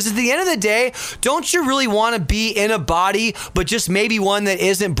sense, because at the end of the day, don't you really want to be in a body, but just maybe one that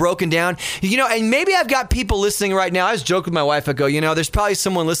isn't broken down? You know, and maybe I've got people listening right now. I was joking with my wife. I go, you know, there's probably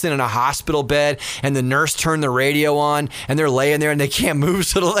someone listening in a hospital bed, and the nurse turned the radio on, and they're laying there, and they can't move,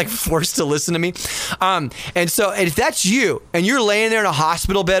 so they're like forced to listen to me. And if that's you, and you're laying there in a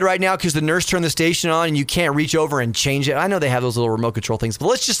hospital bed right now because the nurse turned the station on, and you can't reach over and change it. I know they have those little remote control things, but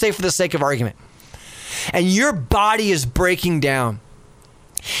let's just say for the sake of argument, and your body is breaking down.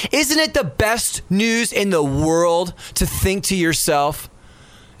 Isn't it the best news in the world to think to yourself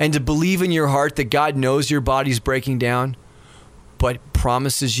and to believe in your heart that God knows your body's breaking down, but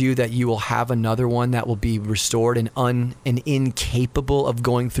promises you that you will have another one that will be restored and incapable of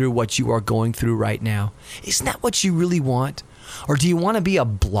going through what you are going through right now? Isn't that what you really want? Or do you want to be a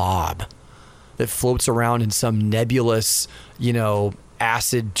blob that floats around in some nebulous,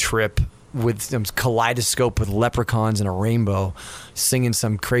 acid trip with some kaleidoscope with leprechauns and a rainbow, singing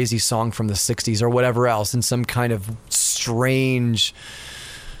some crazy song from the 60s or whatever else in some kind of strange...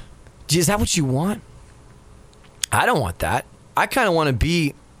 Is that what you want? I don't want that. I kind of want to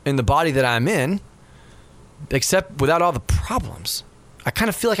be in the body that I'm in, except without all the problems. I kind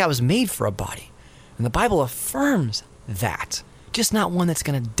of feel like I was made for a body. And the Bible affirms that. Just not one that's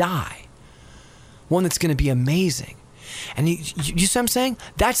going to die. One that's going to be amazing. And you see what I'm saying?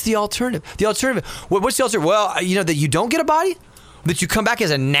 That's the alternative. The alternative, what's the alternative? Well, that you don't get a body? That you come back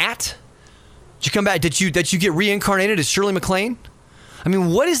as a gnat? That you come back, that you get reincarnated as Shirley MacLaine? I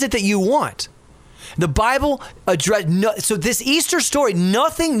mean, what is it that you want? The Bible so this Easter story,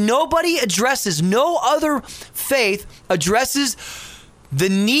 nobody addresses, no other faith addresses the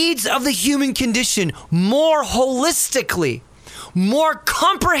needs of the human condition more holistically, more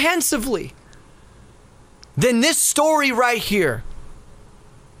comprehensively than this story right here.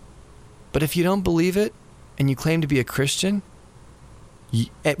 But if you don't believe it and you claim to be a Christian,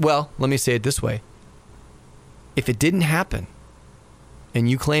 well, let me say it this way. If it didn't happen and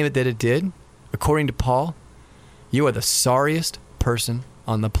you claim that it did, according to Paul, you are the sorriest person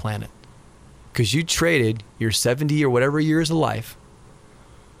on the planet, because you traded your 70 or whatever years of life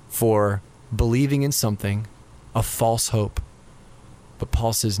for believing in something, a false hope. But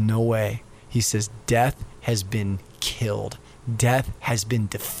Paul says, no way. He says, death has been killed. Death has been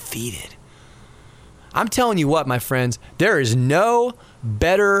defeated. I'm telling you what, my friends, there is no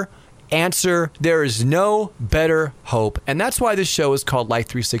better answer. There is no better hope. And that's why this show is called Life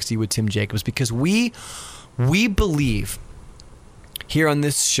 360 with Tim Jacobs, because we believe here on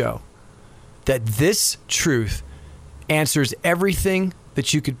this show that this truth answers everything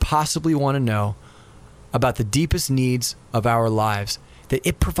that you could possibly want to know about the deepest needs of our lives, that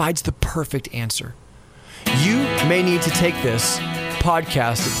it provides the perfect answer. You may need to take this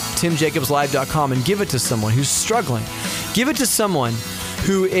podcast at timjacobslive.com and give it to someone who's struggling. Give it to someone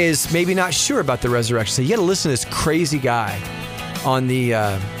who is maybe not sure about the resurrection. So you got to listen to this crazy guy on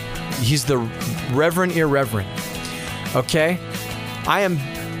he's the Reverend Irreverent. Okay? I am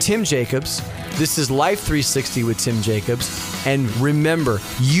Tim Jacobs. This is Life 360 with Tim Jacobs. And remember,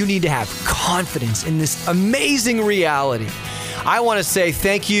 you need to have confidence in this amazing reality. I want to say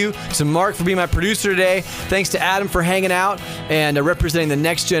thank you to Mark for being my producer today. Thanks to Adam for hanging out and representing the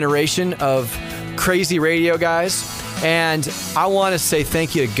next generation of crazy radio guys. And I want to say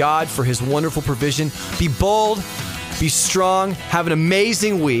thank you to God for his wonderful provision. Be bold, be strong, have an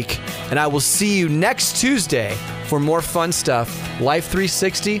amazing week. And I will see you next Tuesday for more fun stuff. Life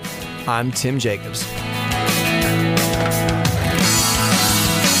 360, I'm Tim Jacobs.